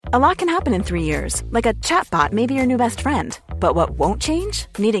A lot can happen in 3 years, like a chatbot may be your new best friend. But what won't change?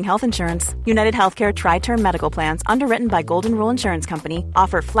 Needing health insurance. United Healthcare Tri-Term Medical Plans, underwritten by Golden Rule Insurance Company,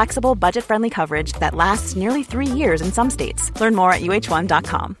 offer flexible, budget-friendly coverage that lasts nearly 3 years in some states. Learn more at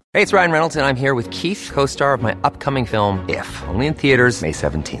uh1.com. Hey, it's Ryan Reynolds, and I'm here with Keith, co-star of my upcoming film, If, only in theaters May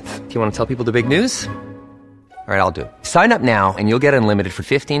 17th. Do you want to tell people the big news? All right, I'll do it. Sign up now and you'll get unlimited for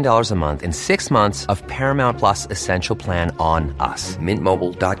 $15 a month and 6 months of Paramount Plus Essential Plan on us.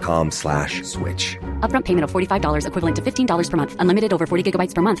 MintMobile.com/switch. Upfront payment of $45 equivalent to $15 per month. Unlimited over 40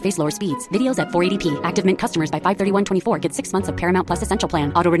 gigabytes per month. Face lower speeds. Videos at 480p. Active Mint customers by 531.24 get 6 months of Paramount Plus Essential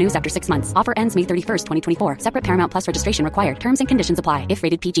Plan. Auto renews after 6 months. Offer ends May 31st, 2024. Separate Paramount Plus registration required. Terms and conditions apply if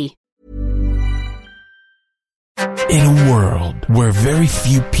rated PG. In a world where very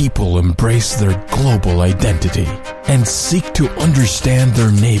few people embrace their global identity and seek to understand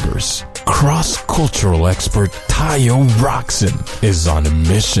their neighbors, cross-cultural expert Tayo Roxon is on a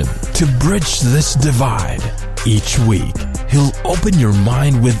mission to bridge this divide. Each week, he'll open your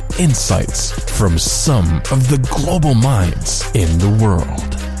mind with insights from some of the global minds in the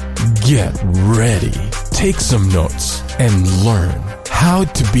world. Get ready, take some notes, and learn how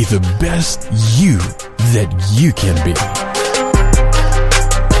to be the best you that you can be.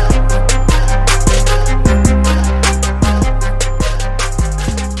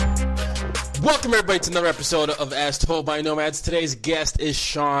 Welcome everybody to another episode of As Told by Nomads. Today's guest is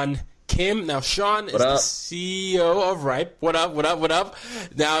Sean Kim. Now Sean is the CEO of Ripe. What up?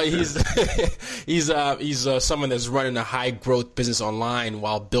 Now he's he's someone that's running a high growth business online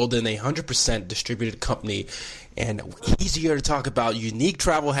while building a 100% distributed company. And he's here to talk about unique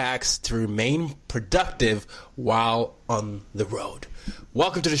travel hacks to remain productive while on the road.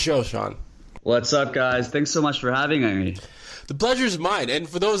 Welcome to the show, Sean. What's up, guys? Thanks so much for having me. The pleasure is mine. And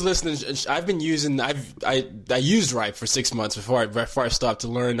for those listening, I used Ripe for 6 months before I stopped to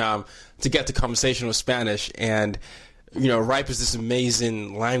learn to get to conversational Spanish. And you know, Ripe is this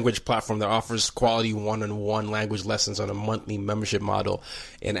amazing language platform that offers quality one-on-one language lessons on a monthly membership model.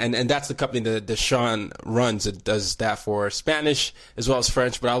 And that's the company that Sean runs. It does that for Spanish as well as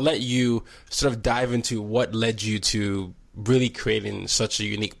French. But I'll let you sort of dive into what led you to really creating such a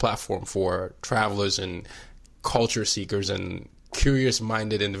unique platform for travelers and culture seekers and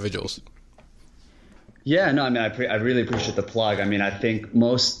curious-minded individuals. Yeah, no, I mean, I really appreciate the plug. I mean, I think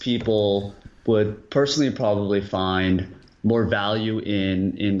most people would personally probably find more value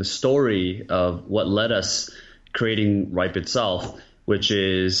in the story of what led us creating Ripe itself, which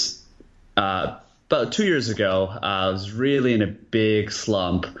is about 2 years ago. I was really in a big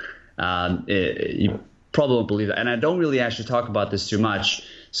slump. You probably won't believe that. And I don't really actually talk about this too much.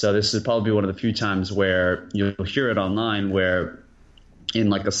 So this is probably one of the few times where you'll hear it online, where in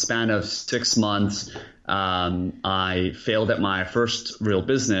like a span of 6 months, I failed at my first real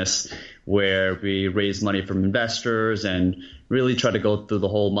business, where we raised money from investors and really tried to go through the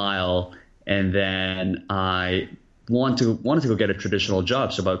whole mile. And then I wanted to go get a traditional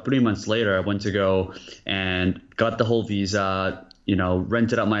job. So about 3 months later, I went to go and got the whole visa,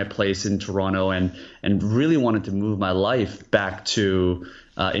 rented out my place in Toronto and really wanted to move my life back to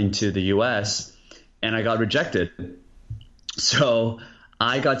into the US, and I got rejected. So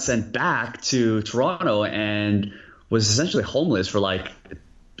I got sent back to Toronto and was essentially homeless for like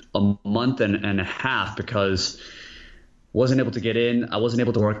a month and a half because wasn't able to get in. I wasn't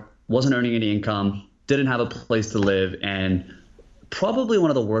able to work, wasn't earning any income, didn't have a place to live, and probably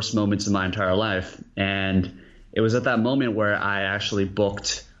one of the worst moments in my entire life. And it was at that moment where I actually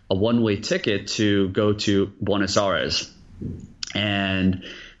booked a one-way ticket to go to Buenos Aires. And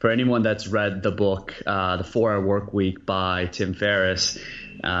for anyone that's read the book, The 4-Hour Work Week by Tim Ferriss,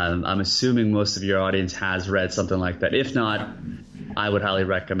 I'm assuming most of your audience has read something like that. If not, I would highly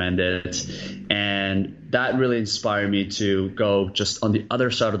recommend it. And that really inspired me to go just on the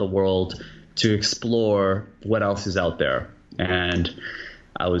other side of the world to explore what else is out there. And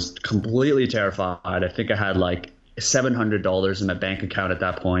I was completely terrified. I think I had like $700 in my bank account at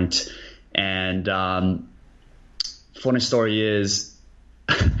that point. And funny story is,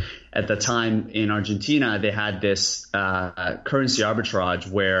 at the time in Argentina, they had this currency arbitrage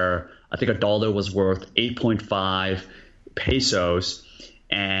where I think $1 was worth 8.5 pesos.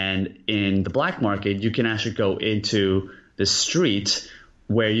 And in the black market, you can actually go into the street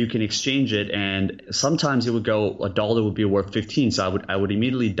where you can exchange it. And sometimes it would go, $1 would be worth 15. So I would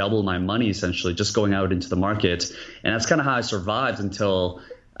immediately double my money, essentially, just going out into the market. And that's kind of how I survived until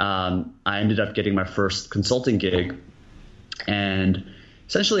I ended up getting my first consulting gig. And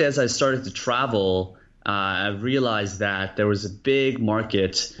essentially, as I started to travel, I realized that there was a big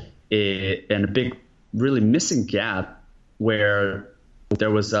market and a big, really missing gap where there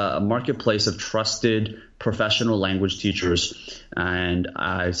was a marketplace of trusted professional language teachers. And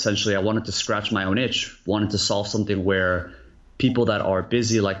I wanted to scratch my own itch, wanted to solve something where people that are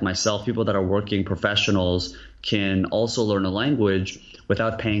busy like myself, people that are working professionals, can also learn a language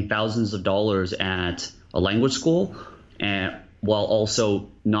without paying thousands of dollars at a language school, and while also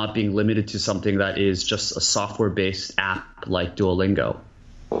not being limited to something that is just a software-based app like Duolingo.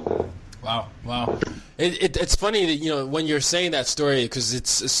 Wow. It's funny that, you know, when you're saying that story, because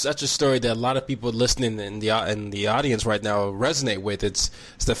it's such a story that a lot of people listening in the audience right now resonate with. It's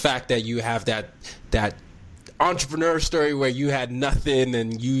the fact that you have that entrepreneur story where you had nothing,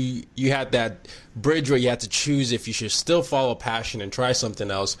 and you had that bridge where you had to choose if you should still follow passion and try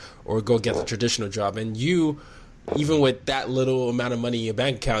something else or go get the traditional job. And you, even with that little amount of money in your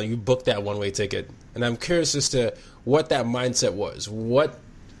bank account, you booked that one-way ticket. And I'm curious as to what that mindset was. What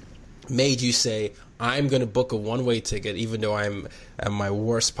made you say, I'm going to book a one-way ticket even though I'm at my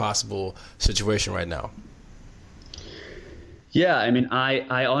worst possible situation right now? Yeah, I mean,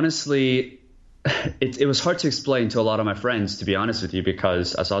 I honestly, it was hard to explain to a lot of my friends, to be honest with you,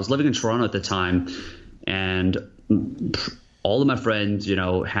 because as I was living in Toronto at the time, and all of my friends, you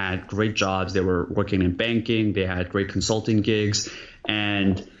know, had great jobs. They were working in banking. They had great consulting gigs.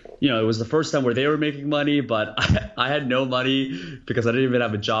 And, you know, it was the first time where they were making money, but I had no money because I didn't even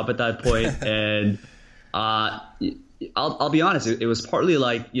have a job at that point. And I'll be honest, it was partly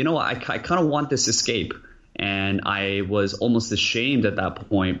like, you know, I kind of want this escape. And I was almost ashamed at that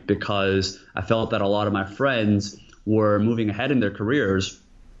point because I felt that a lot of my friends were moving ahead in their careers.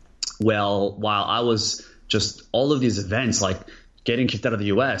 Well, while I was just all of these events, like getting kicked out of the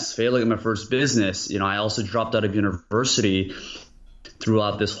US, failing at my first business, you know, I also dropped out of university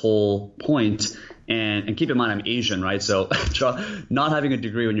throughout this whole point. And keep in mind, I'm Asian, right? So not having a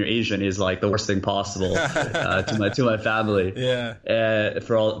degree when you're Asian is like the worst thing possible to my family. Yeah.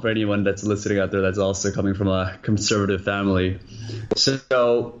 For anyone that's listening out there that's also coming from a conservative family.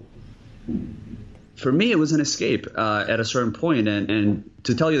 So for me, it was an escape at a certain point. And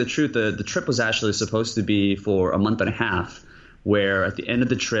to tell you the truth, the trip was actually supposed to be for a month and a half, where at the end of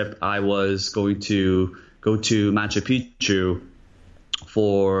the trip, I was going to go to Machu Picchu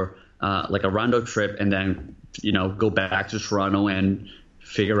for like a rando trip, and then, you know, go back to Toronto and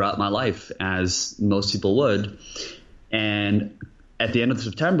figure out my life as most people would. And at the end of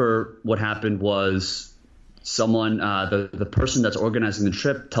September, what happened was someone, the person that's organizing the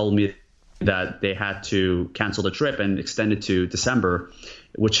trip, told me that they had to cancel the trip and extend it to December,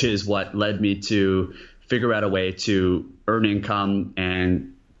 which is what led me to figure out a way to earn income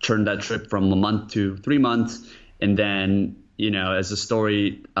and turn that trip from a month to 3 months. And then, you know, as a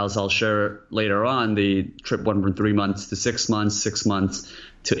story, as I'll share later on, the trip went from 3 months to 6 months, 6 months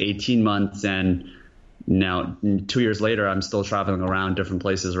to 18 months. And now 2 years later, I'm still traveling around different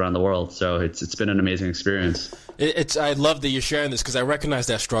places around the world. So it's been an amazing experience. I love that you're sharing this because I recognize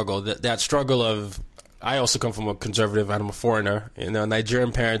that struggle, that struggle of, I also come from a conservative and I'm a foreigner. You know,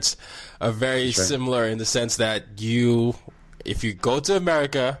 Nigerian parents are very similar in the sense that if you go to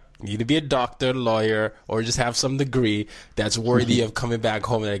America, you need to be a doctor, lawyer, or just have some degree that's worthy of coming back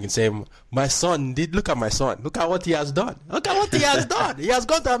home, and I can say, my son, look at my son. Look at what he has done. Look at what he has done. He has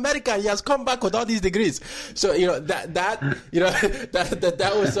gone to America. He has come back with all these degrees. So, you know, that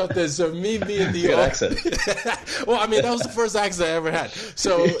was something. So me being the... Good accent. Well, I mean, that was the first accent I ever had.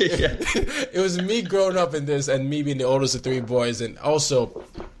 So it was me growing up in this and me being the oldest of 3 boys, and also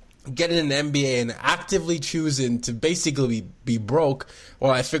getting an MBA and actively choosing to basically be broke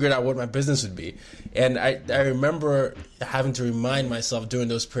while I figured out what my business would be. And I remember having to remind myself during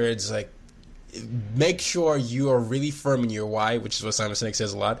those periods, like, make sure you are really firm in your why, which is what Simon Sinek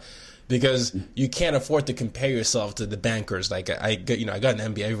says a lot, because you can't afford to compare yourself to the bankers. Like I got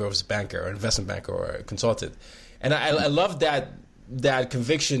an MBA, everybody was a banker or an investment banker or a consultant. And I love that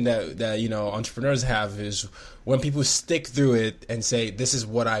conviction that you know entrepreneurs have, is when people stick through it and say, this is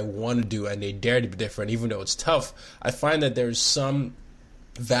what I want to do, and they dare to be different even though it's tough. I find that there's some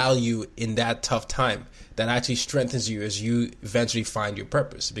value in that tough time that actually strengthens you as you eventually find your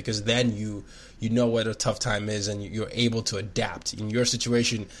purpose, because then you know what a tough time is and you're able to adapt. In your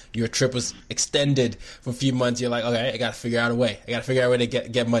situation, your trip was extended for a few months. You're like, okay, I got to figure out a way. I got to figure out a way to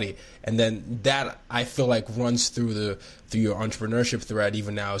get money. And then that, I feel like, runs through your entrepreneurship thread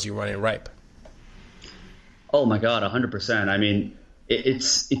even now as you're running Ripe. Oh my God, 100%. I mean,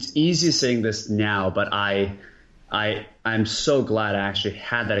 it's easy saying this now, but I'm so glad I actually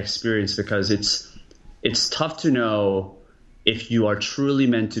had that experience, because it's tough to know if you are truly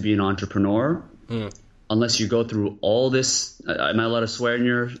meant to be an entrepreneur unless you go through all this. Am I allowed to swear in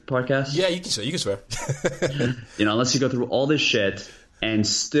your podcast? Yeah, you can swear. You know, unless you go through all this shit and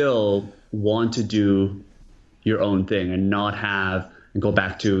still want to do your own thing and not have and go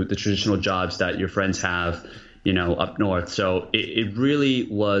back to the traditional jobs that your friends have, up north. So it really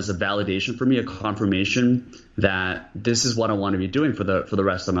was a validation for me, a confirmation that this is what I want to be doing for the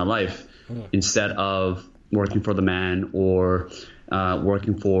rest of my life, instead of working for the man or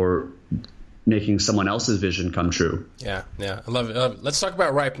working for making someone else's vision come true. Yeah. I love it. Let's talk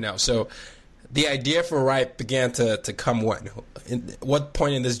about Ripe now. So the idea for Ripe began to come when? What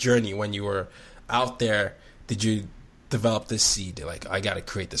point in this journey, when you were out there, did you develop this seed? Like, I got to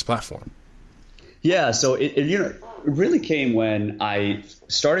create this platform. Yeah, so it really came when I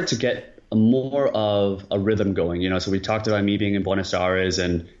started to get more of a rhythm going. So we talked about me being in Buenos Aires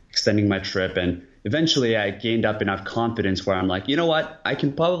and extending my trip, and eventually I gained up enough confidence where I'm like, you know what, I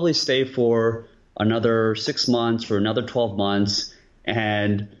can probably stay for another 6 months, for another 12 months.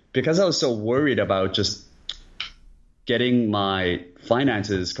 And because I was so worried about just getting my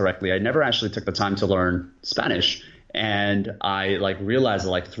finances correctly, I never actually took the time to learn Spanish. And I realized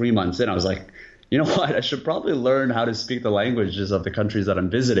 3 months in, I was like, you know what, I should probably learn how to speak the languages of the countries that I'm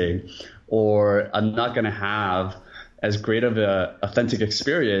visiting, or I'm not going to have as great of a authentic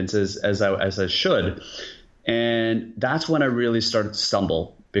experience as I should. And that's when I really started to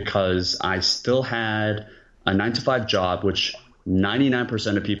stumble, because I still had a 9-to-5 job, which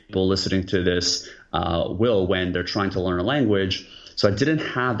 99% of people listening to this will when they're trying to learn a language. So I didn't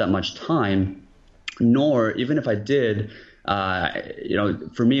have that much time, nor even if I did,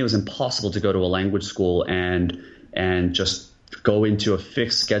 for me, it was impossible to go to a language school and just go into a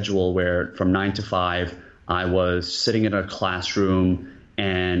fixed schedule where from 9 to 5, I was sitting in a classroom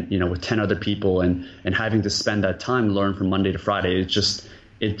and, with 10 other people and having to spend that time learn from Monday to Friday.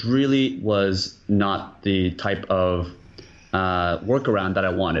 It really was not the type of workaround that I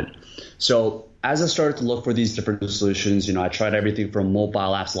wanted. So as I started to look for these different solutions, I tried everything from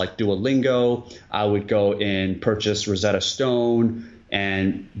mobile apps like Duolingo. I would go and purchase Rosetta Stone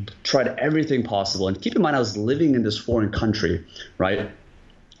and tried everything possible. And keep in mind, I was living in this foreign country, right?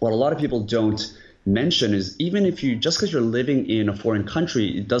 What a lot of people don't mention is even if just because you're living in a foreign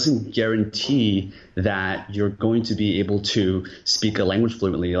country, it doesn't guarantee that you're going to be able to speak a language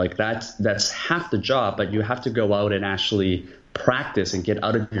fluently. That's half the job, but you have to go out and actually practice and get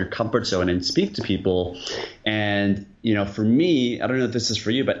out of your comfort zone and speak to people. And, for me, I don't know if this is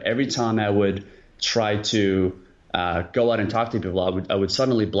for you, but every time I would try to go out and talk to people, I would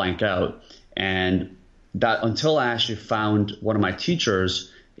suddenly blank out. And that until I actually found one of my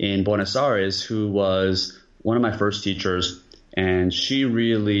teachers in Buenos Aires, who was one of my first teachers, and she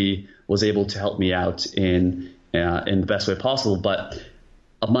really was able to help me out in the best way possible. But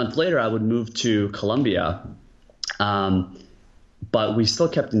a month later, I would move to Colombia. But we still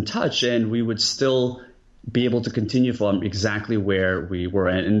kept in touch, and we would still be able to continue from exactly where we were.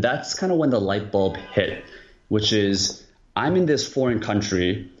 And that's kind of when the light bulb hit, which is I'm in this foreign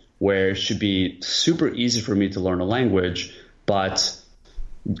country where it should be super easy for me to learn a language, but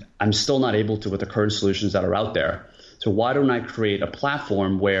I'm still not able to with the current solutions that are out there. So why don't I create a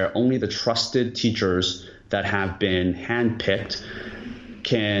platform where only the trusted teachers that have been handpicked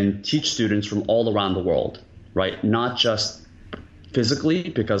can teach students from all around the world, right? Not just physically,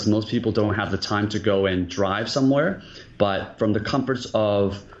 because most people don't have the time to go and drive somewhere, but from the comforts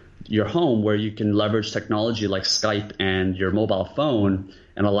of your home, where you can leverage technology like Skype and your mobile phone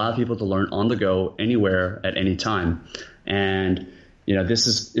and allow people to learn on the go anywhere at any time. And this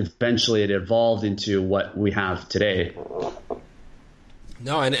is eventually it evolved into what we have today.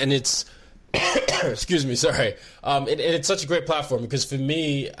 No, and it's excuse me, sorry. It's such a great platform, because for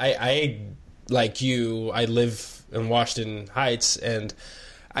me, I like you, I live in Washington Heights, and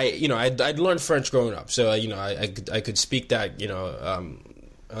I'd learned French growing up, so I could speak that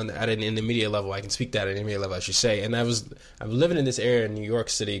at an intermediate level. I can speak that at an intermediate level, I should say. And I'm living in this area in New York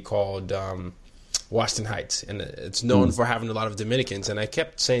City called Washington Heights, and it's known for having a lot of Dominicans. And I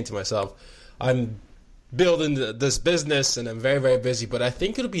kept saying to myself, I'm building this business, and I'm very, very busy, but I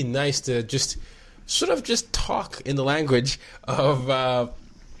think it'll be nice to just talk in the language of a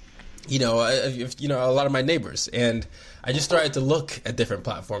lot of my neighbors. And I just started to look at different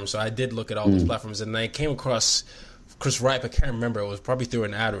platforms. So I did look at all those platforms, and I came across Chris Ripe. I can't remember. It was probably through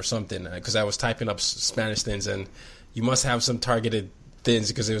an ad or something, because I was typing up Spanish things, and you must have some targeted things,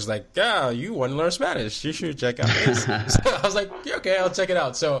 because it was like, you want to learn Spanish, you should check out this. So I was like, yeah, okay, I'll check it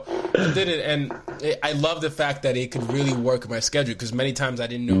out. So I did it, and I love the fact that it could really work my schedule, because many times I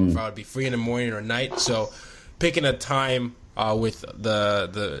didn't know if I would be free in the morning or night. So picking a time with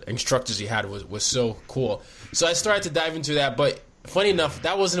the instructors he had was so cool. So I started to dive into that, but funny enough,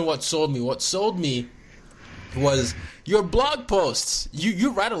 that wasn't what sold me. What sold me was your blog posts.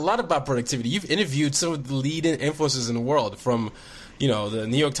 You write a lot about productivity. You've interviewed some of the leading influencers in the world, from the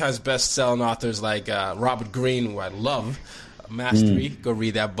New York Times best-selling authors like Robert Greene, who I love, Mastery. Go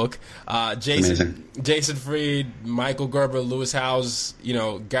read that book. Jason Fried, Michael Gerber, Lewis Howes,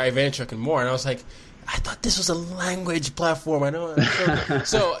 Gary Vaynerchuk, and more. And I was like, I thought this was a language platform. I know.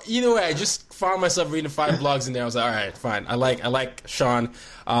 So either way, I just found myself reading 5 blogs in there. I was like, all right, fine. I like Sean.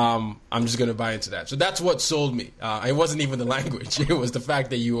 I'm just going to buy into that. So that's what sold me. It wasn't even the language. It was the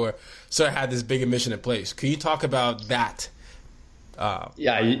fact that you were sort of had this bigger mission in place. Can you talk about that?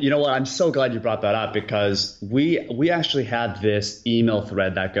 Yeah, you know what? I'm so glad you brought that up, because we actually had this email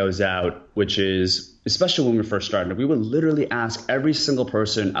thread that goes out, which is, especially when we first started, we would literally ask every single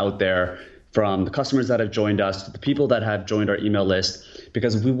person out there, from the customers that have joined us to the people that have joined our email list,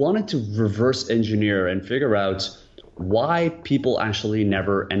 because we wanted to reverse engineer and figure out why people actually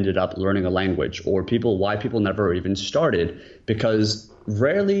never ended up learning a language, or why people never even started. Because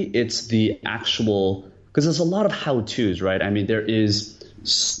rarely it's the actual, because there's a lot of how-tos, right? I mean, there is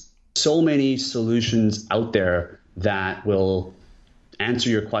so many solutions out there that will answer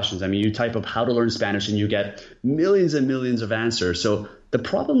your questions. I mean, you type up how to learn Spanish and you get millions and millions of answers. So the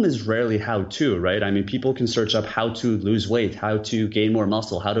problem is rarely how to, right? I mean, people can search up how to lose weight, how to gain more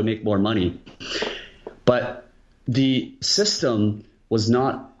muscle, how to make more money. But the system was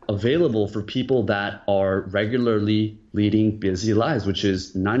not available for people that are regularly leading busy lives, which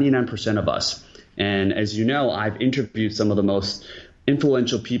is 99% of us. And as you know, I've interviewed some of the most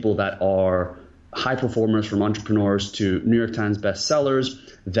influential people that are high performers, from entrepreneurs to New York Times bestsellers,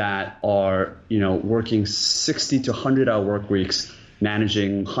 that are, working 60 to 100-hour work weeks,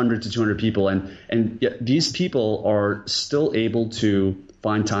 managing 100 to 200 people. And yet these people are still able to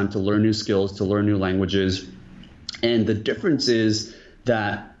find time to learn new skills, to learn new languages. And the difference is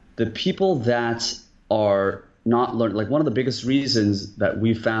that the people that are not learning, like, one of the biggest reasons that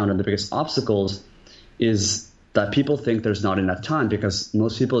we found, and the biggest obstacles, is that people think there's not enough time, because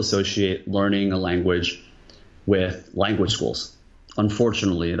most people associate learning a language with language schools.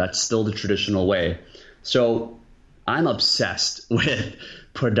 Unfortunately, that's still the traditional way. So I'm obsessed with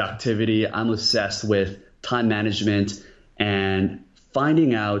productivity. I'm obsessed with time management and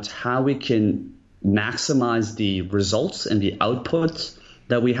finding out how we can maximize the results and the outputs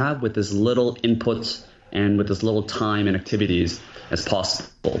that we have with as little input and with as little time and activities as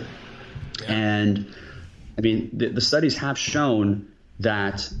possible. Yeah. And I mean, the studies have shown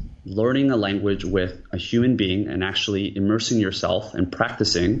that learning a language with a human being and actually immersing yourself and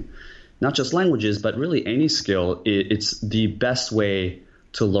practicing, not just languages, but really any skill, it's the best way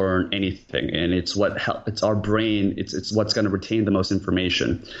to learn anything. And it's it's our brain, it's what's going to retain the most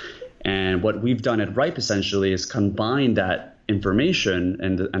information. And what we've done at Ripe essentially is combine that information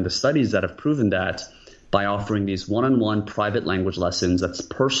and the studies that have proven that by offering these one-on-one private language lessons that's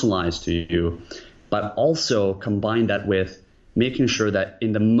personalized to you, but also combine that with making sure that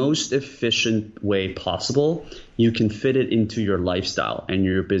in the most efficient way possible, you can fit it into your lifestyle and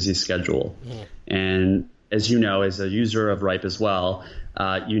your busy schedule. Yeah. And as you know, as a user of Ripe as well,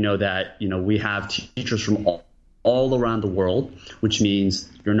 you know that we have teachers from all around the world, which means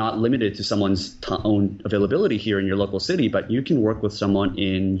you're not limited to someone's own availability here in your local city, but you can work with someone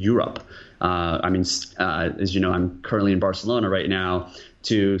in Europe. As you know, I'm currently in Barcelona right now,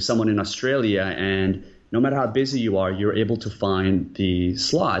 to someone in Australia, and no matter how busy you are, you're able to find the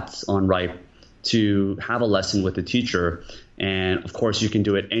slots on Ripe to have a lesson with a teacher. And of course, you can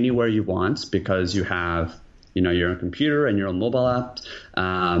do it anywhere you want, because you have, your own computer and your own mobile app.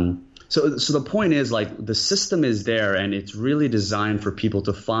 So the point is, like, the system is there, and it's really designed for people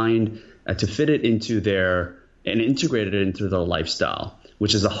to find, to fit it into and integrate it into their lifestyle,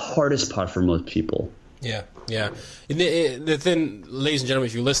 which is the hardest part for most people. Yeah. The thing, ladies and gentlemen,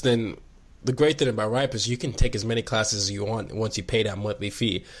 if you're listening, the great thing about Ripe is you can take as many classes as you want once you pay that monthly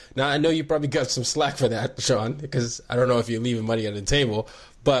fee. Now, I know you probably got some slack for that, Sean, because I don't know if you're leaving money on the table,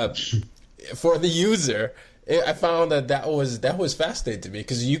 but for the user, I found that was fascinating to me,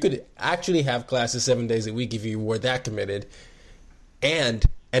 because you could actually have classes 7 days a week if you were that committed, and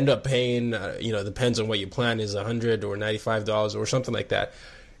end up paying, depends on what your plan is, $100 or $95 or something like that.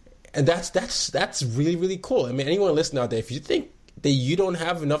 And that's really, really cool. I mean, anyone listening out there, if you think that you don't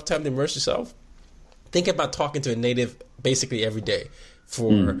have enough time to immerse yourself, think about talking to a native basically every day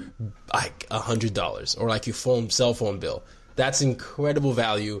for like $100, or like your cell phone bill. That's incredible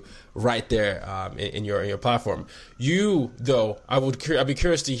value right there in your platform. You, though, I'd be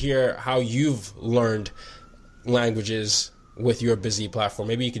curious to hear how you've learned languages with your busy platform.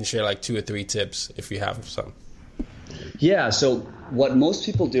 Maybe you can share like 2 or 3 tips if you have some. Yeah, so what most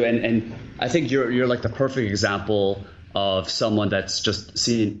people do, and I think you're like the perfect example of someone that's just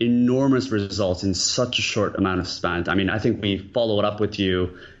seen enormous results in such a short amount of span. I mean, I think we followed up with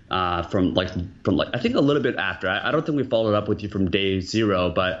you from I think a little bit after. I don't think we followed up with you from day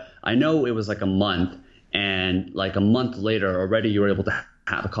 0, but I know it was like a month, and like a month later already you were able to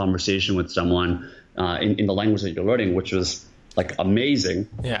have a conversation with someone in the language that you're learning, which was like amazing.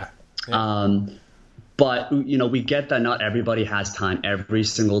 Yeah. But we get that not everybody has time every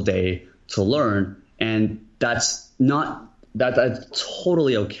single day to learn, and that's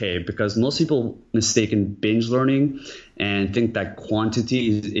totally okay, because most people mistaken binge learning and think that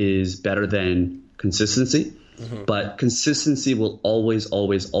quantity is better than consistency. Mm-hmm. But consistency will always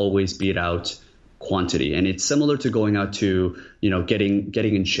beat out quantity. And it's similar to going out to, getting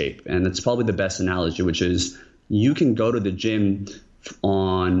in shape. And that's probably the best analogy, which is you can go to the gym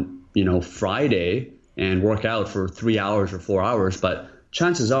on, Friday and work out for 3 hours or 4 hours, but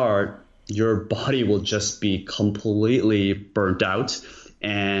chances are your body will just be completely burnt out,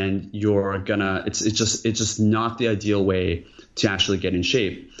 and it's just not the ideal way to actually get in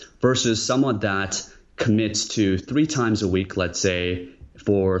shape, versus someone that commits to 3 times a week, let's say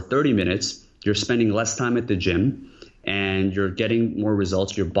for 30 minutes, you're spending less time at the gym and you're getting more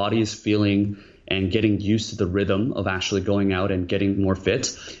results. Your body is feeling and getting used to the rhythm of actually going out and getting more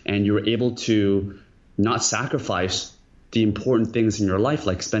fit, and you're able to not sacrifice the important things in your life,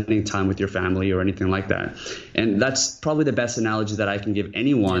 like spending time with your family or anything like that. And that's probably the best analogy that I can give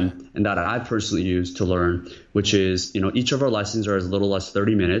anyone, and that I personally use to learn, which is, each of our lessons are as little as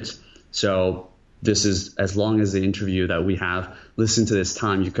 30 minutes. So this is as long as the interview that we have. Listen to this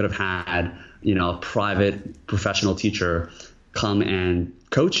time, you could have had, a private professional teacher come and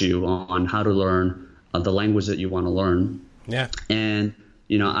coach you on how to learn the language that you want to learn. Yeah. And,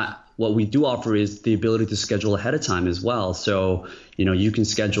 what we do offer is the ability to schedule ahead of time as well. So, you can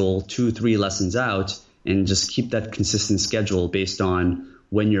schedule 2-3 lessons out and just keep that consistent schedule based on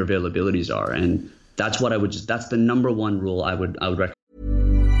when your availabilities are. And that's that's the number one rule I would recommend.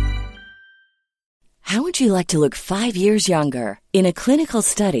 How would you like to look 5 years younger? In a clinical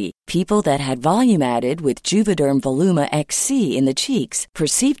study, people that had volume added with Juvederm Voluma XC in the cheeks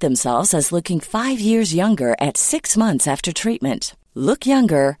perceived themselves as looking 5 years younger at 6 months after treatment. Look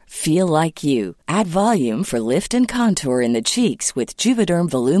younger, feel like you. Add volume for lift and contour in the cheeks with Juvederm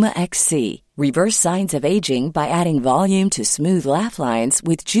Voluma XC. Reverse signs of aging by adding volume to smooth laugh lines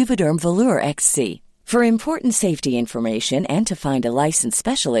with Juvederm Volure XC. For important safety information and to find a licensed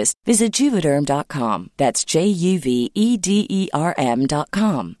specialist, visit Juvederm.com. That's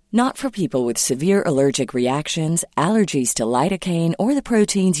JUVEDERM.com. Not for people with severe allergic reactions, allergies to lidocaine, or the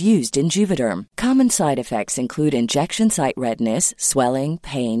proteins used in Juvederm. Common side effects include injection site redness, swelling,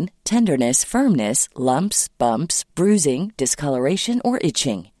 pain, tenderness, firmness, lumps, bumps, bruising, discoloration, or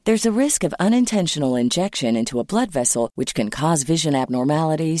itching. There's a risk of unintentional injection into a blood vessel, which can cause vision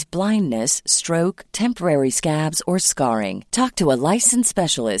abnormalities, blindness, stroke, temporary scabs, or scarring. Talk to a licensed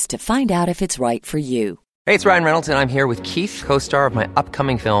specialist to find out if it's right for you. Hey, it's Ryan Reynolds, and I'm here with Keith, co-star of my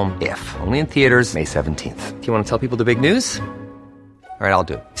upcoming film, If, only in theaters May 17th. Do you want to tell people the big news? All right, I'll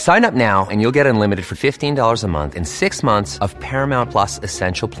do it. Sign up now and you'll get unlimited for $15 a month and 6 months of Paramount Plus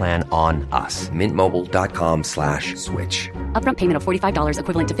Essential Plan on us. MintMobile.com/switch. Upfront payment of $45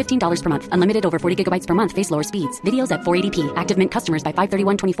 equivalent to $15 per month. Unlimited over 40 gigabytes per month. Face lower speeds. Videos at 480p. Active Mint customers by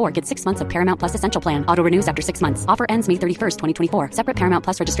 531.24 get 6 months of Paramount Plus Essential Plan. Auto renews after 6 months. Offer ends May 31st, 2024. Separate Paramount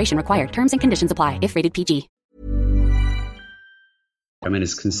Plus registration required. Terms and conditions apply if rated PG.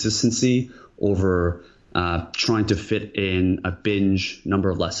 It's consistency over trying to fit in a binge number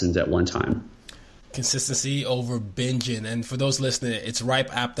of lessons at one time. Consistency over binging. And for those listening, it's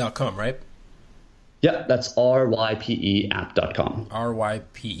ripeapp.com, right? Yeah, that's RYPEapp.com.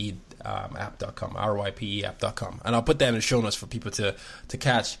 RYPEapp.com. RYPEapp.com. And I'll put that in the show notes for people to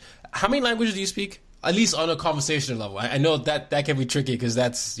catch. How many languages do you speak? At least on a conversational level. I know that can be tricky because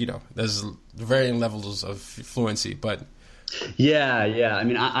that's, there's varying levels of fluency, but... Yeah.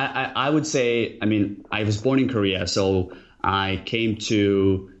 I would say, I was born in Korea, so I came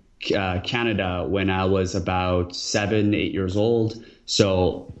to Canada when I was about 7-8 years old.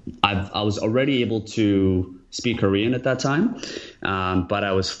 So I was already able to speak Korean at that time, but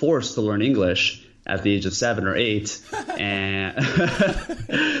I was forced to learn English at the age of 7 or 8, and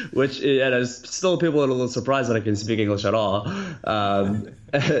still people are a little surprised that I can speak English at all.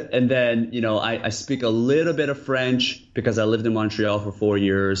 And then, I speak a little bit of French because I lived in Montreal for 4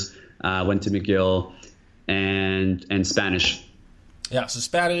 years, went to McGill, and Spanish. Yeah, so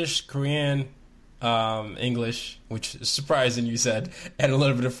Spanish, Korean, English, which is surprising you said, and a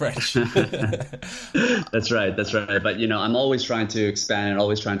little bit of French. That's right. But, I'm always trying to expand and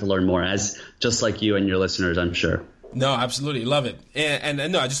always trying to learn more, as just like you and your listeners, I'm sure. No, absolutely. Love it.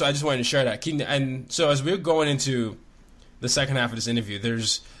 And no, I just wanted to share that. And so as we're going into the second half of this interview,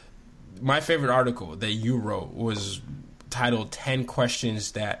 there's my favorite article that you wrote was titled 10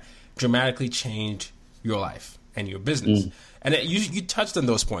 Questions That Dramatically Changed Your Life and Your Business. And you touched on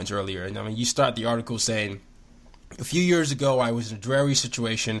those points earlier. And I mean, you start the article saying, a few years ago, I was in a dreary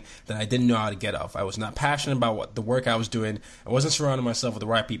situation that I didn't know how to get off. I was not passionate about the work I was doing. I wasn't surrounding myself with the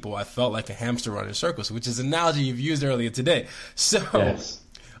right people. I felt like a hamster running in circles, which is an analogy you've used earlier today. So yes.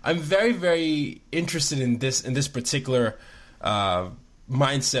 I'm very, very interested in this particular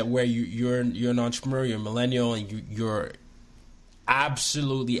mindset where you're an entrepreneur, you're a millennial, and you're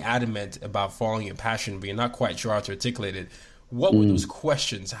absolutely adamant about following your passion, but you're not quite sure how to articulate it. What were those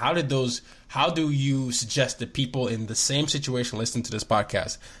questions? How do you suggest that people in the same situation listening to this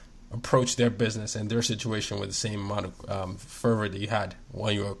podcast approach their business and their situation with the same amount of fervor that you had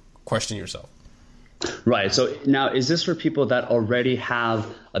while you were questioning yourself? Right. So now, is this for people that already have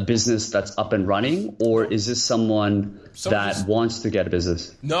a business that's up and running, or is this someone that wants to get a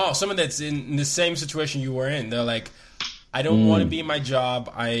business? No, someone that's in the same situation you were in. They're like, I don't want to be in my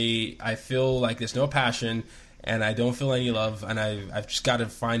job. I feel like there's no passion, and I don't feel any love, and I've just got to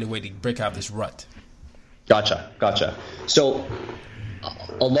find a way to break out this rut. Gotcha. So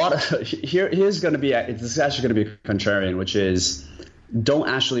a lot of here's going to be, this is actually going to be contrarian, which is don't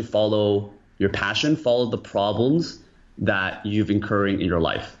actually follow your passion, follow the problems that you've incurring in your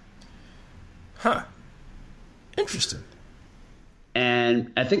life. Huh. Interesting.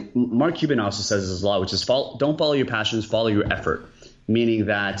 And I think Mark Cuban also says this a lot, which is don't follow your passions, follow your effort. Meaning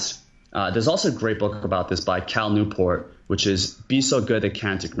that there's also a great book about this by Cal Newport, which is Be So Good They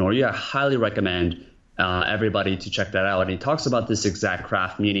Can't Ignore You. I highly recommend everybody to check that out. And he talks about this exact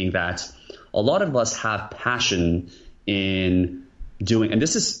craft, meaning that a lot of us have passion in doing, and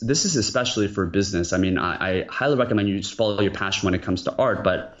this is especially for business. I mean, I highly recommend you just follow your passion when it comes to art.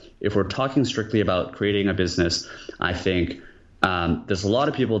 But if we're talking strictly about creating a business, I think there's a lot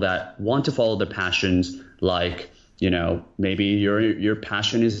of people that want to follow their passions, like, maybe your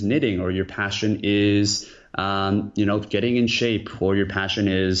passion is knitting, or your passion is, getting in shape, or your passion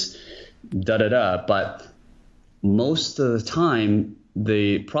is da-da-da. But most of the time,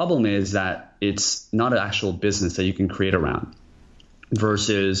 the problem is that it's not an actual business that you can create around.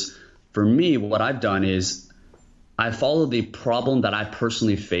 Versus for me, what I've done is I followed the problem that I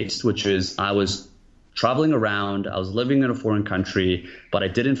personally faced, which is I was traveling around, I was living in a foreign country, but I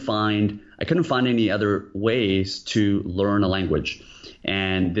couldn't find any other ways to learn a language.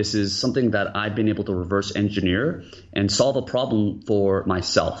 And this is something that I've been able to reverse engineer and solve a problem for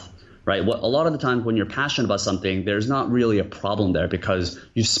myself, right? A lot of the time when you're passionate about something, there's not really a problem there because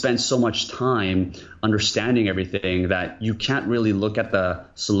you spend so much time understanding everything that you can't really look at the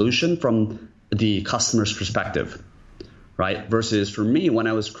solution from the customer's perspective. Right? Versus for me, when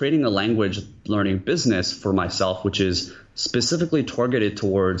I was creating a language learning business for myself, which is specifically targeted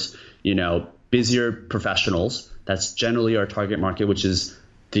towards, busier professionals, that's generally our target market, which is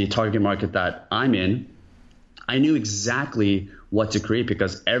the target market that I'm in, I knew exactly what to create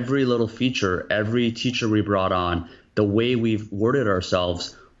because every little feature, every teacher we brought on, the way we've worded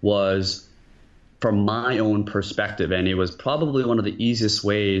ourselves was from my own perspective. And it was probably one of the easiest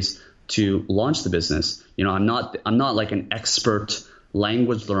ways to launch the business. I'm not like an expert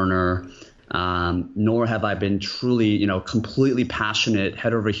language learner, nor have I been truly, completely passionate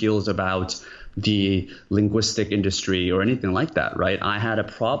head over heels about the linguistic industry or anything like that, right? I had a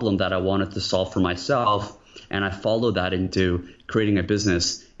problem that I wanted to solve for myself, and I followed that into creating a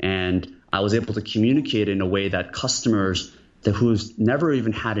business. And I was able to communicate in a way that customers who's never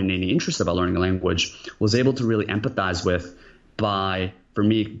even had any interest about learning a language was able to really empathize with by, for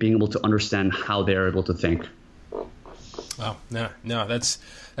me, being able to understand how they're able to think. Oh, no, that's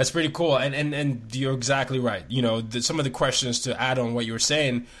pretty cool. And you're exactly right. Some of the questions to add on what you were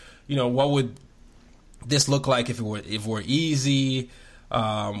saying, what would this look like if it were easy?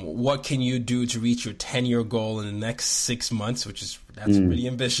 What can you do to reach your 10-year goal in the next 6 months, that's pretty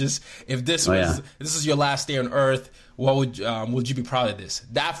ambitious. If this is your last day on Earth, what would you be proud of this?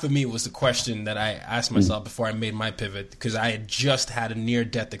 That for me was the question that I asked myself before I made my pivot, because I had just had a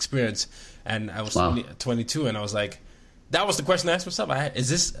near-death experience, and I was 22, and I was like, that was the question I asked myself. Is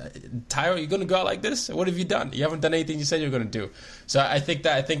this, Tyler, you going to go out like this? What have you done? You haven't done anything you said you're going to do. So I think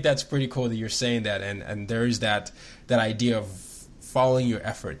that's pretty cool that you're saying that, and there is that idea of following your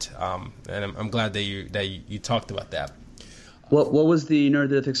effort, and I'm glad that you talked about that. What was the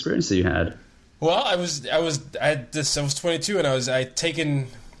near-death experience that you had? Well, I was 22, and I had taken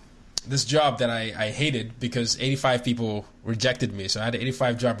this job that I hated because 85 people rejected me. So I had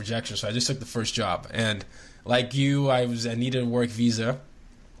 85 job rejection. So I just took the first job, and like you, I needed a work visa.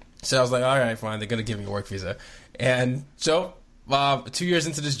 So I was like, all right, fine, they're gonna give me a work visa. And so 2 years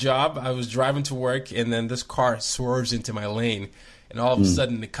into this job, I was driving to work, and then this car swerves into my lane, and all of a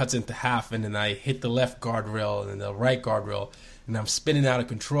sudden it cuts into half, and then I hit the left guardrail and then the right guardrail, and I'm spinning out of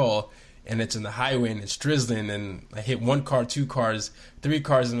control. And it's on the highway, and it's drizzling, and I hit 1 car, 2 cars, 3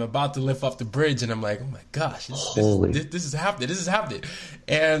 cars, and I'm about to lift off the bridge, and I'm like, oh my gosh, this is happening, this is happening.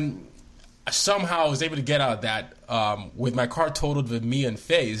 And somehow I was able to get out of that with my car totaled with me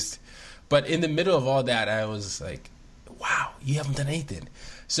unfazed. But in the middle of all that, I was like, wow, you haven't done anything.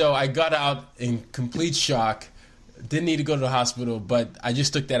 So I got out in complete shock, didn't need to go to the hospital, but I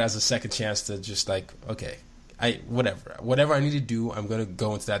just took that as a second chance to just like, okay, whatever I need to do, I'm going to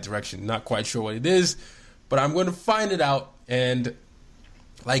go into that direction. Not quite sure what it is, but I'm going to find it out. And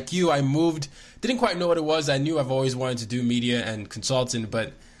like you, I moved, didn't quite know what it was. I knew I've always wanted to do media and consulting,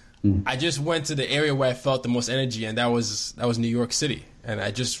 but I just went to the area where I felt the most energy, and that was New York City. And I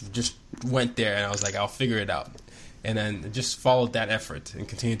just went there, and I was like, I'll figure it out. And then just followed that effort and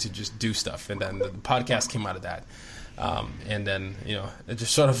continued to just do stuff. And then the podcast came out of that. And then, it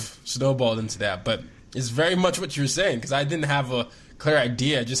just sort of snowballed into that. But it's very much what you were saying, because I didn't have a clear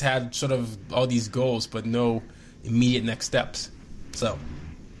idea. I just had sort of all these goals, but no immediate next steps. So,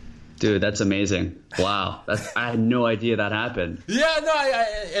 dude, that's amazing! Wow, I had no idea that happened. Yeah, no,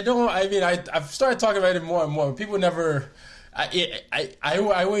 I don't. I mean, I've started talking about it more and more. People never. I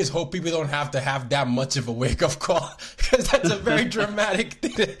always hope people don't have to have that much of a wake up call, because that's a very dramatic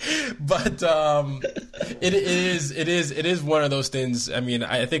thing. But it is one of those things. I mean,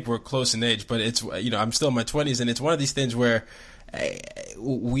 I think we're close in age, but it's I'm still in my 20s, and it's one of these things where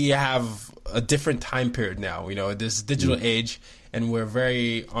we have a different time period now. This digital age, and we're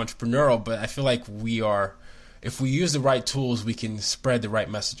very entrepreneurial. But I feel like if we use the right tools, we can spread the right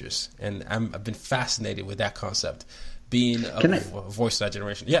messages. And I've been fascinated with that concept. Being a voice of that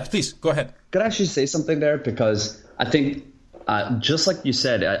generation. Yeah, please, go ahead. Could I actually say something there? Because I think, just like you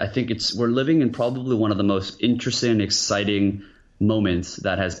said, I think we're living in probably one of the most interesting, exciting moments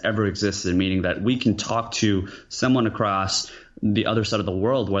that has ever existed, meaning that we can talk to someone across the other side of the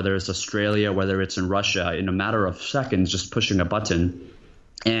world, whether it's Australia, whether it's in Russia, in a matter of seconds, just pushing a button.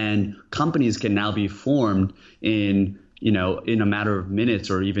 And companies can now be formed in a matter of minutes,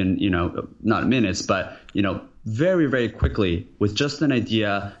 or even, not minutes, but, very, very quickly with just an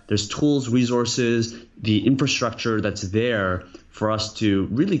idea. There's tools, resources, the infrastructure that's there for us to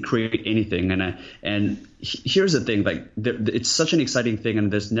really create anything. And here's the thing, like it's such an exciting thing,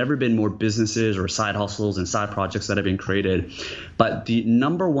 and there's never been more businesses or side hustles and side projects that have been created. But the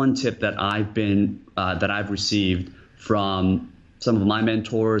number one tip that I've received from some of my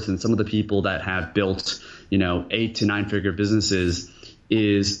mentors and some of the people that have built, 8 to 9 figure businesses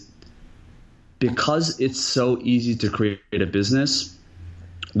is, because it's so easy to create a business,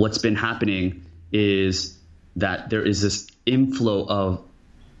 what's been happening is that there is this inflow of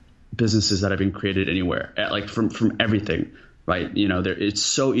businesses that have been created anywhere, like from everything, right? It's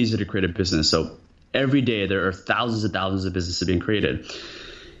so easy to create a business. So every day there are thousands and thousands of businesses being created.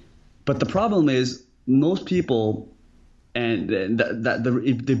 But the problem is most people, and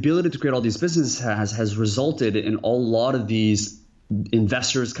the ability to create all these businesses has resulted in a lot of these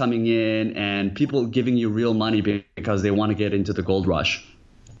investors coming in and people giving you real money because they want to get into the gold rush.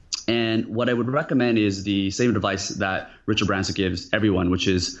 And what I would recommend is the same advice that Richard Branson gives everyone, which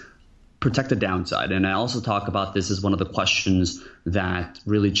is protect the downside. And I also talk about this as one of the questions that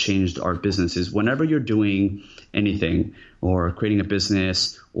really changed our business is whenever you're doing anything or creating a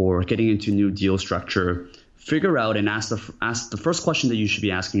business or getting into new deal structure, figure out and ask the first question that you should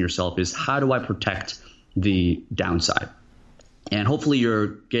be asking yourself is, how do I protect the downside? And hopefully you're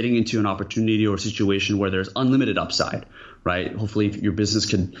getting into an opportunity or a situation where there's unlimited upside, right? Hopefully your business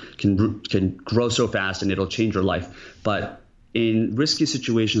can grow so fast and it'll change your life. But in risky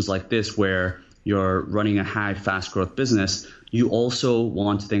situations like this, where you're running a high, fast growth business, you also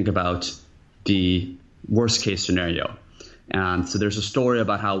want to think about the worst case scenario. So there's a story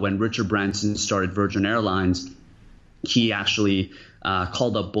about how when Richard Branson started Virgin Airlines, he actually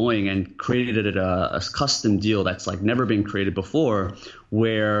called up Boeing and created a custom deal that's like never been created before,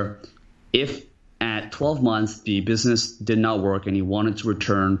 where if at 12 months the business did not work and he wanted to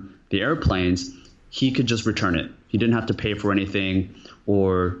return the airplanes, he could just return it. He didn't have to pay for anything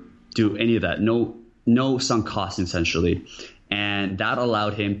or do any of that. No sunk costs, essentially. And that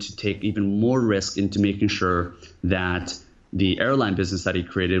allowed him to take even more risk into making sure that the airline business that he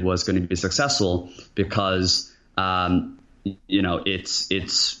created was going to be successful because,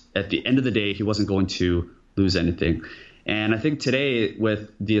 it's at the end of the day, he wasn't going to lose anything. And I think today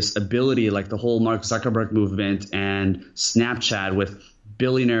with this ability, like the whole Mark Zuckerberg movement and Snapchat with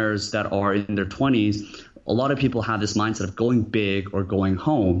billionaires that are in their 20s, a lot of people have this mindset of going big or going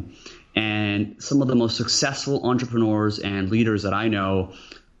home. And some of the most successful entrepreneurs and leaders that I know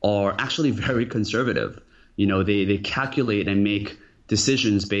are actually very conservative. They calculate and make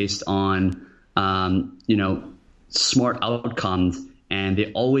decisions based on, smart outcomes, and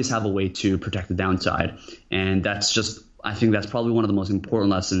they always have a way to protect the downside. And I think that's probably one of the most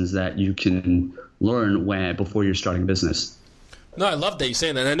important lessons that you can learn before you're starting a business. No, I love that you're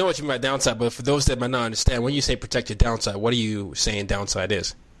saying that. And I know what you mean by downside, but for those that might not understand, when you say protect your downside, what are you saying downside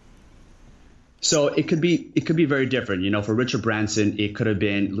is? So it could be very different. For Richard Branson, it could have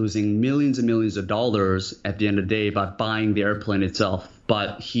been losing millions and millions of dollars at the end of the day by buying the airplane itself.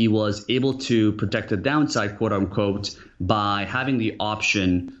 But he was able to protect the downside, quote unquote, by having the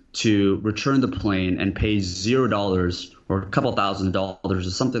option to return the plane and pay $0 or a couple $1,000s or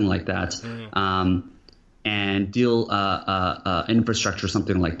something like that, and deal infrastructure,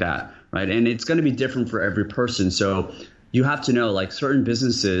 something like that, right? And it's going to be different for every person. So you have to know, like certain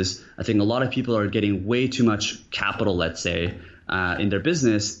businesses, I think a lot of people are getting way too much capital, let's say, in their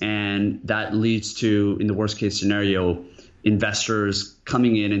business. And that leads to, in the worst case scenario, investors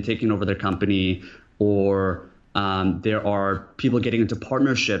coming in and taking over their company, or there are people getting into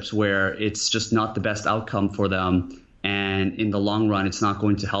partnerships where it's just not the best outcome for them. And in the long run, it's not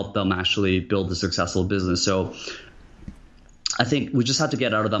going to help them actually build a successful business. So I think we just have to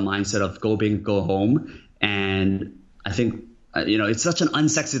get out of the mindset of go big, go home. And I think, it's such an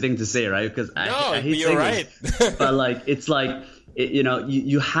unsexy thing to say, right? Because I hate saying right. This, but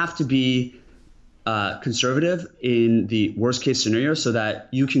you have to be conservative in the worst case scenario so that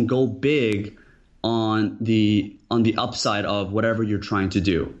you can go big on the upside of whatever you're trying to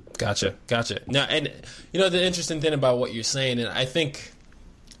do. Gotcha. Now, and the interesting thing about what you're saying, and I think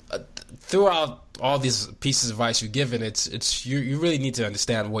throughout all these pieces of advice you've given, it's you really need to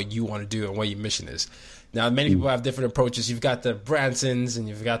understand what you want to do and what your mission is. Now, many people have different approaches. You've got the Bransons and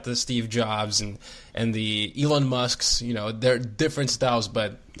you've got the Steve Jobs and the Elon Musks. They're different styles,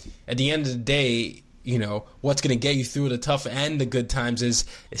 but at the end of the day, what's going to get you through the tough and the good times is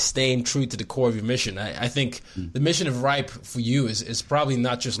staying true to the core of your mission. I think the mission of Ripe for you is probably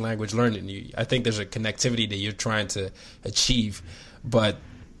not just language learning. I think there's a connectivity that you're trying to achieve, but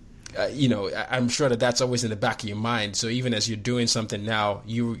I'm sure that's always in the back of your mind. So even as you're doing something now,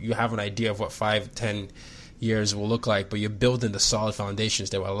 you have an idea of what 5-10 years will look like, but you're building the solid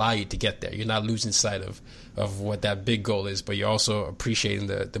foundations that will allow you to get there. You're not losing sight of what that big goal is, but you're also appreciating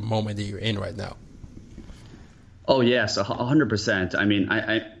the moment that you're in right now. Oh, yes, 100%. I mean,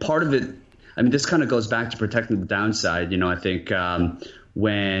 I part of it, this kind of goes back to protecting the downside. I think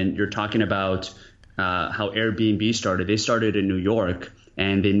when you're talking about how Airbnb started, they started in New York,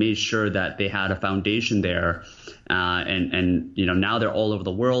 and they made sure that they had a foundation there. And now they're all over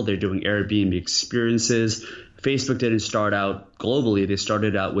the world. They're doing Airbnb experiences. Facebook didn't start out globally. They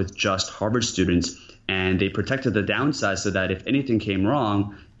started out with just Harvard students, and they protected the downside so that if anything came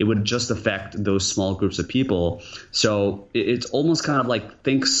wrong, it would just affect those small groups of people. So it's almost kind of like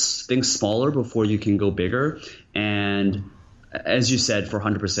think smaller before you can go bigger. And as you said, for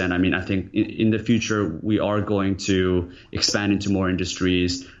 100%, I think in the future, we are going to expand into more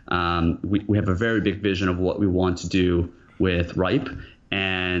industries. We have a very big vision of what we want to do with Ripe.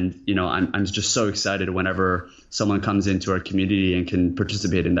 And, I'm just so excited whenever someone comes into our community and can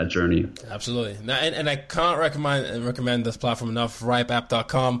participate in that journey. Absolutely. And I can't recommend this platform enough.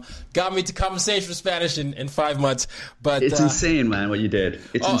 RipeApp.com got me to conversation with Spanish in 5 months. But it's insane, man, what you did.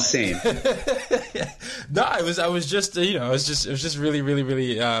 It's insane. No, I was just it was just really, really,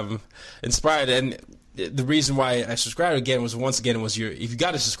 really inspired. And the reason why I subscribed again was if you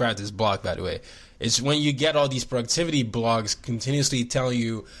got to subscribe to this blog, by the way. It's when you get all these productivity blogs continuously telling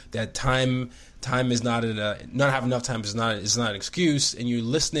you that time is not having enough time is not an excuse, and you're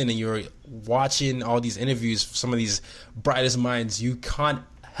listening and you're watching all these interviews with some of these brightest minds, you can't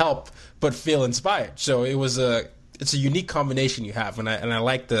help but feel inspired. So it's a unique combination you have, and I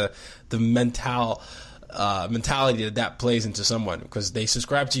like the mentality that plays into someone, because they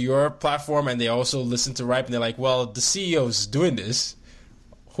subscribe to your platform and they also listen to Ripe, and they're like, well, the CEO's doing this.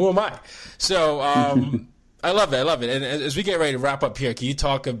 Who am I? So I love it. And as we get ready to wrap up here, can you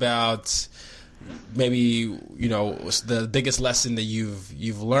talk about maybe the biggest lesson that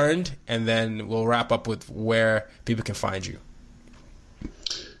you've learned, and then we'll wrap up with where people can find you.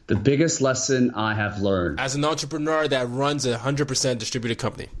 The biggest lesson I have learned as an entrepreneur that runs a 100% distributed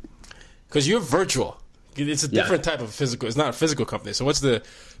company, because you're virtual. It's a different type of physical. It's not a physical company. So what's the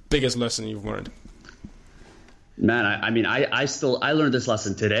biggest lesson you've learned? Man, I learned this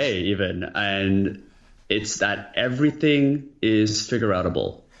lesson today even, and it's that everything is figure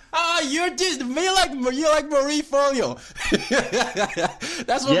outable. You're like Marie Forleo.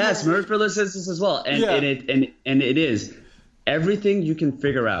 That's what. Yes, Marie Forleo says this as well, and it is everything you can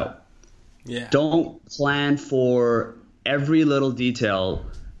figure out. Yeah. Don't plan for every little detail.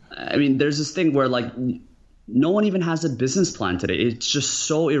 I mean, there's this thing where like no one even has a business plan today. It's just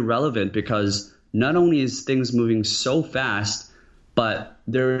so irrelevant because not only is things moving so fast, but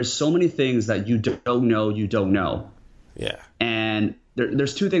there are so many things that you don't know. Yeah. And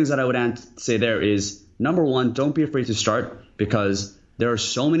there's two things that I would say there is, number one, don't be afraid to start, because there are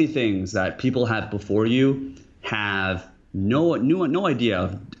so many things that people have before you have no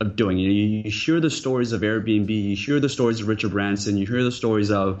idea of doing. You hear the stories of Airbnb, you hear the stories of Richard Branson, you hear the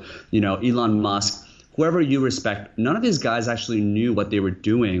stories of, Elon Musk, whoever you respect. None of these guys actually knew what they were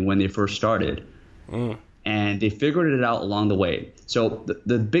doing when they first started. And they figured it out along the way. So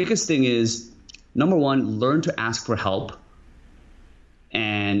the biggest thing is, number one, learn to ask for help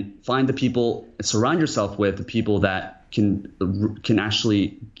and find the people, surround yourself with the people that can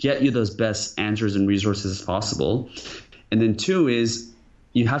actually get you those best answers and resources as possible. And then two is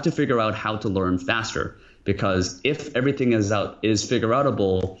you have to figure out how to learn faster, because if everything is figure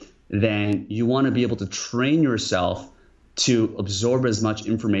outable, then you want to be able to train yourself to absorb as much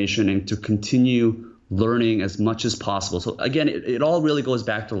information and to continue learning as much as possible. So again, it all really goes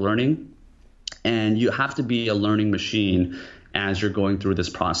back to learning, and you have to be a learning machine as you're going through this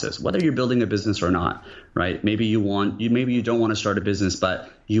process, whether you're building a business or not, right? Maybe you don't want to start a business,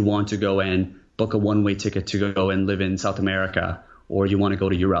 but you want to go and book a one-way ticket to go and live in South America, or you want to go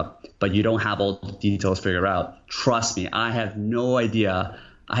to Europe, but you don't have all the details figured out. Trust me, I had no idea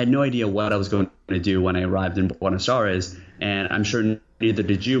what I was going to do when I arrived in Buenos Aires, and I'm sure neither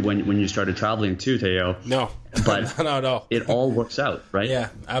did you when you started traveling too, Teo. No, but no. It all works out, right? Yeah,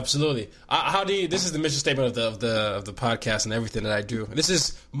 absolutely. This is the mission statement of the podcast and everything that I do. This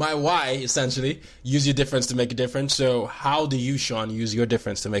is my why, essentially. Use your difference to make a difference. So how do you, Sean, use your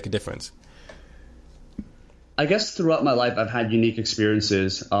difference to make a difference? I guess throughout my life, I've had unique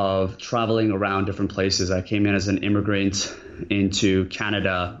experiences of traveling around different places. I came in as an immigrant into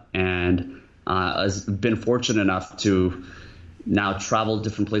Canada, and I've been fortunate enough to now travel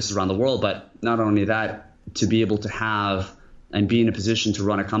different places around the world. But not only that, to be able to have and be in a position to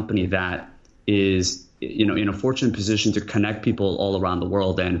run a company that is, in a fortunate position to connect people all around the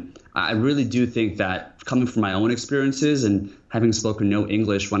world. And I really do think that coming from my own experiences and having spoken no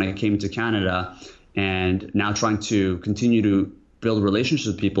English when I came to Canada, and now trying to continue to build relationships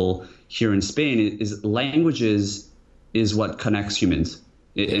with people here in Spain, is languages is what connects humans.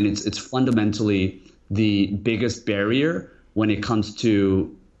 And it's fundamentally the biggest barrier when it comes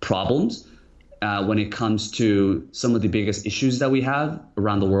to problems, when it comes to some of the biggest issues that we have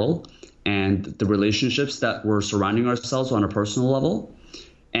around the world, and the relationships that we're surrounding ourselves on a personal level.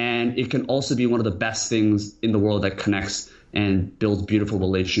 And it can also be one of the best things in the world that connects and builds beautiful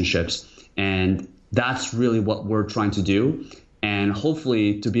relationships. And that's really what we're trying to do. And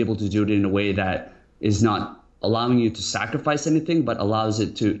hopefully to be able to do it in a way that is not allowing you to sacrifice anything, but allows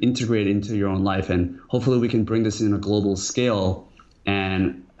it to integrate into your own life. And hopefully we can bring this in a global scale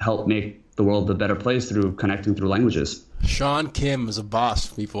and help make the world a better place through connecting through languages. Sean Kim is a boss,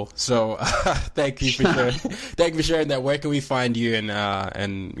 people. So thank you for sharing. Thank you for sharing that. Where can we find you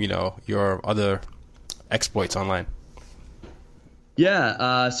and your other exploits online?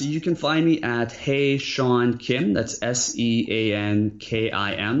 Yeah, so you can find me at Hey Sean Kim. That's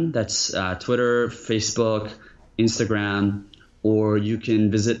SEANKIM. That's Twitter, Facebook, Instagram, or you can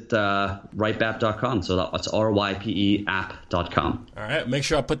visit rypeapp.com. So that's RYPEapp.com. All right, make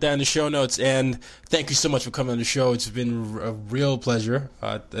sure I put that in the show notes. And thank you so much for coming on the show. It's been a real pleasure.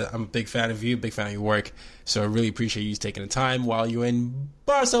 I'm a big fan of you, big fan of your work. So I really appreciate you taking the time while you're in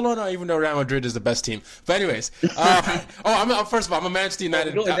Barcelona, even though Real Madrid is the best team. But anyways, first of all, I'm a Manchester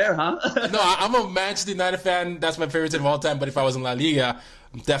United. Going there, huh? No, I'm a Manchester United fan. That's my favorite team of all time. But if I was in La Liga,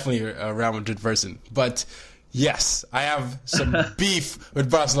 I'm definitely a Real Madrid person. But yes, I have some beef with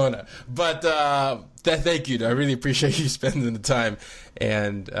Barcelona. But thank you. I really appreciate you spending the time,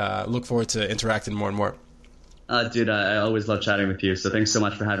 and look forward to interacting more and more. Dude, I always love chatting with you. So thanks so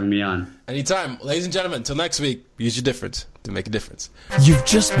much for having me on. Anytime. Ladies and gentlemen, until next week, use your difference to make a difference. You've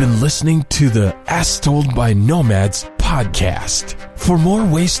just been listening to the As Told by Nomads podcast. podcast. For more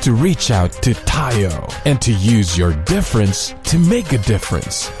ways to reach out to Tayo and to use your difference to make a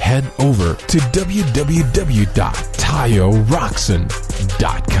difference, head over to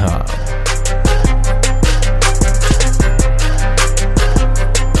www.tayoroxen.com.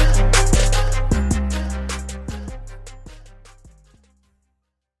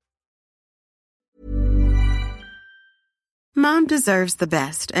 Mom deserves the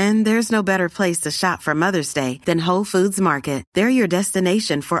best, and there's no better place to shop for Mother's Day than Whole Foods Market. They're your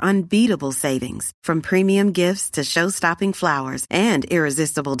destination for unbeatable savings, from premium gifts to show-stopping flowers and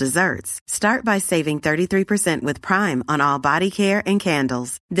irresistible desserts. Start by saving 33% with Prime on all body care and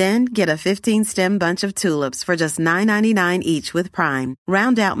candles. Then get a 15-stem bunch of tulips for just $9.99 each with Prime.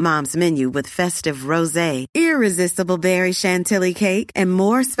 Round out Mom's menu with festive rosé, irresistible berry chantilly cake, and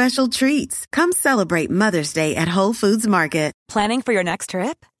more special treats. Come celebrate Mother's Day at Whole Foods Market. Planning for your next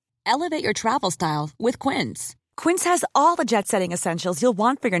trip? Elevate your travel style with Quince. Quince has all the jet-setting essentials you'll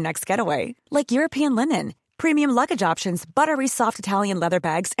want for your next getaway, like European linen, premium luggage options, buttery soft Italian leather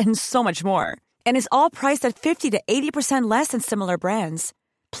bags, and so much more. And is all priced at 50 to 80% less than similar brands.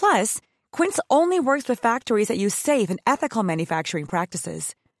 Plus, Quince only works with factories that use safe and ethical manufacturing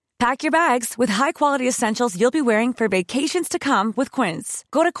practices. Pack your bags with high-quality essentials you'll be wearing for vacations to come with Quince.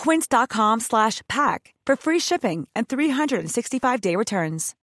 Go to quince.com/pack for free shipping and 365-day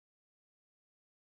returns.